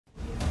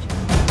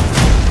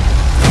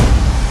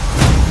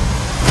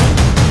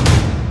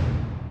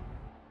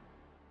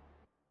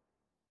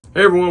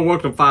Hey everyone,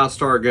 welcome to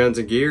 5-Star Guns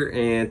and Gear,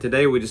 and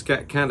today we just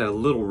got kind of a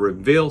little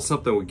reveal,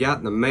 something we got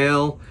in the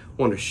mail.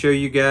 Want to show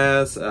you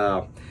guys,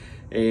 and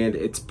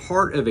it's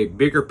part of a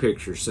bigger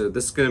picture. So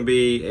this is going to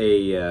be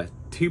a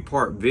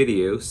two-part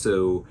video.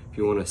 So if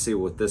you want to see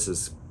what this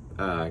is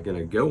going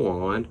to go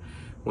on,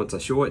 once I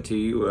show it to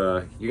you,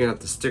 you're going to have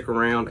to stick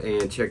around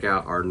and check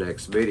out our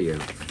next video.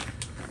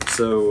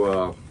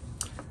 So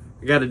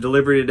I got a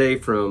delivery today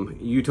from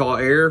Utah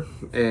Air,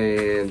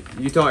 and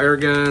Utah Air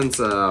Guns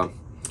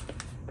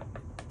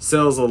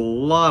sells a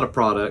lot of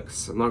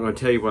products. I'm not going to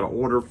tell you what I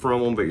ordered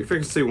from them, but you're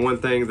fixing to see one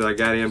thing that I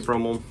got in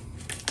from them,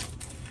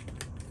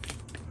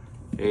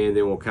 and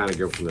then we'll kind of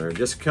go from there.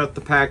 Just cut the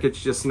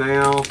package just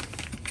now,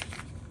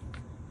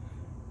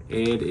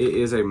 and it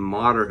is a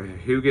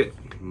Huget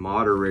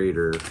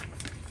Moderator.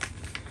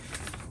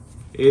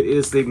 It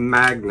is the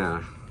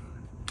Magna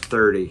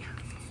 30,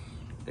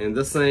 and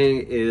this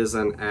thing is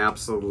an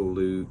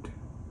absolute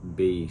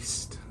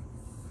beast.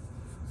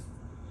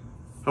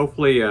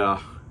 Hopefully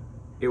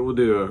it will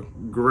do a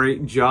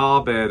great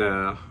job at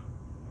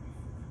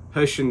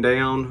hushing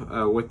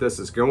down what this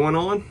is going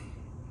on,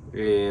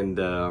 and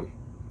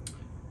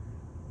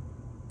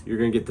you're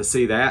gonna get to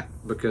see that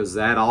because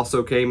that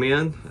also came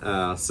in.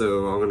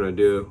 So I'm gonna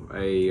do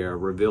a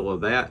reveal of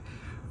that.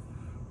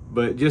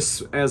 But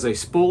just as a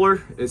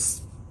spooler,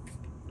 it's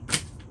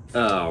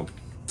the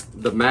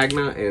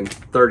Magna and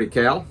 30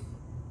 cal.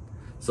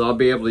 So I'll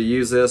be able to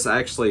use this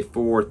actually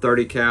for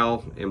 30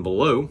 cal and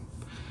below.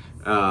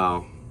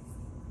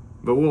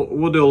 But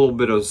we'll do a little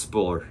bit of a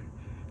spooler.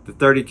 The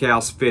 30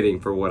 cal's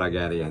fitting for what I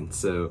got in.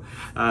 So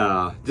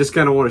just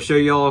kind of want to show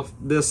y'all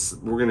this.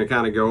 We're going to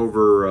kind of go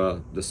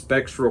over the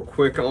specs real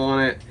quick on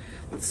it.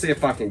 Let's see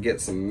if I can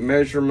get some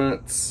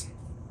measurements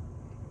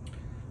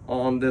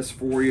on this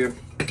for you.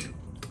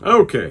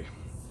 Okay,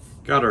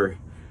 got our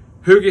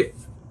Huget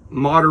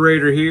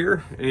Moderator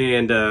here,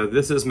 and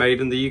this is made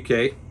in the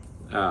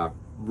UK.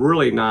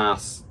 Really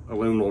nice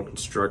aluminum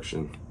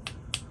construction,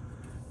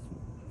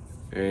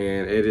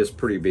 and it is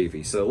pretty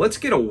beefy. So let's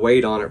get a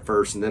weight on it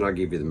first, and then I'll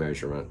give you the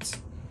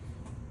measurements.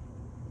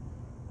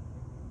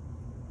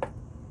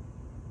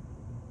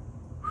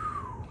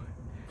 Whew.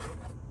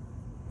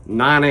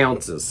 9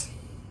 ounces.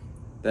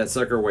 That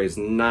sucker weighs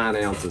 9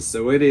 ounces,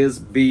 so it is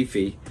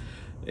beefy.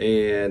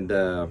 And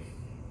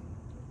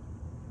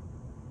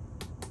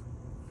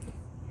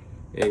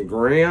in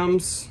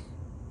grams,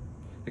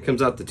 it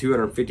comes out to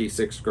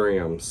 256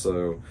 grams.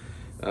 So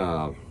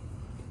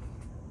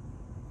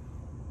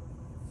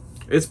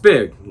it's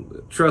big.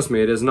 Trust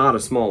me, it is not a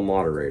small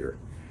moderator.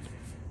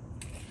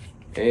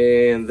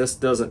 And this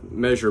doesn't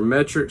measure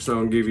metric, so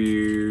I'm gonna give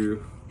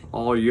you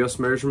all US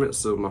measurements.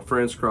 So my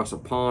friends across the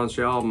pond,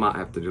 y'all might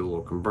have to do a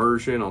little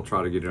conversion. I'll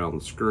try to get it on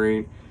the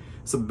screen.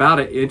 It's about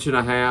 1.5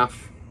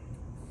 inches.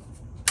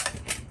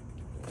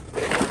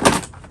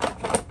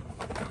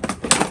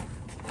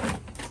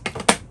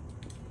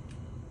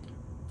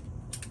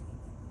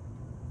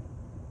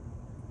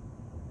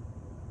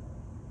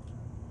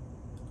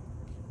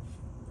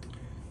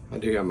 I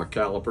do have my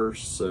calipers,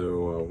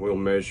 so we'll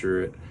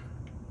measure it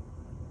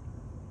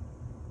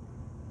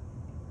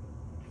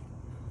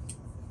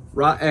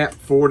right at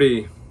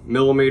 40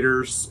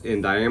 millimeters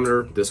in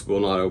diameter. This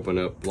will not open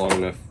up long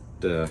enough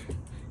to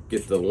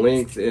get the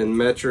length in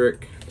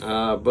metric,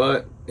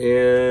 but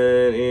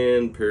in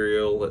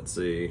imperial, let's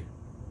see.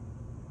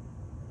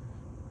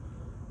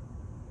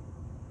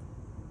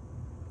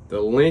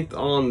 The length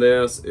on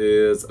this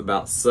is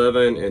about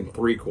 7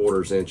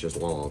 3/4 inches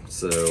long.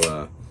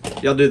 So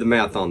y'all do the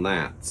math on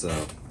that.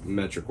 So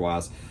metric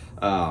wise,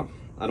 I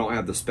don't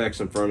have the specs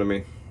in front of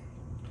me,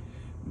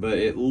 but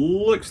it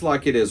looks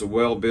like it is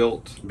well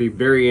built. Be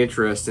very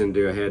interesting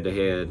to do a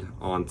head-to-head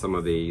on some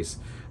of these.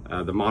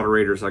 The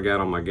moderators I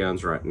got on my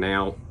guns right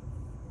now,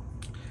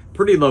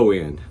 pretty low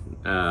end.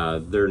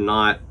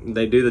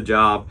 They do the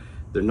job.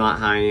 They're not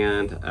high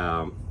end.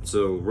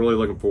 So really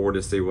looking forward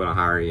to see what a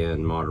higher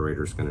end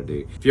moderator is going to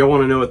do. If y'all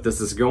want to know what this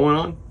is going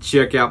on,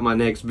 check out my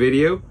next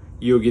video.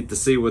 You'll get to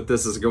see what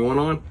this is going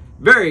on.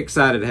 Very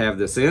excited to have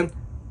this in.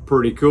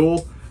 Pretty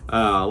cool.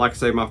 Like I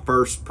say, my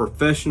first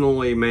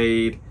professionally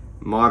made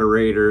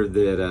moderator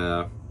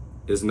that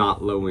is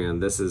not low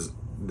end. This is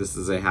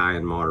a high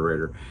end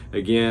moderator.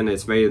 Again,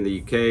 it's made in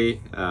the UK.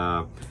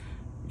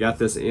 Got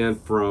this in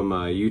from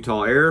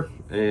Utah Air,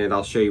 and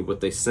I'll show you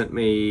what they sent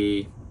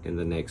me in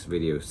the next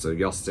video, so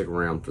y'all stick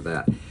around for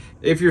that.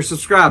 If you're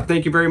subscribed,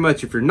 thank you very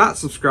much. If you're not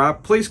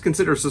subscribed, please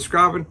consider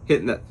subscribing,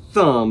 hitting that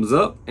thumbs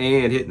up,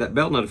 and hitting that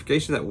bell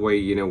notification. That way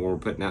you know when we're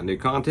putting out new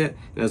content.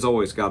 And as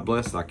always, God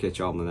bless, and I'll catch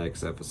y'all in the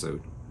next episode.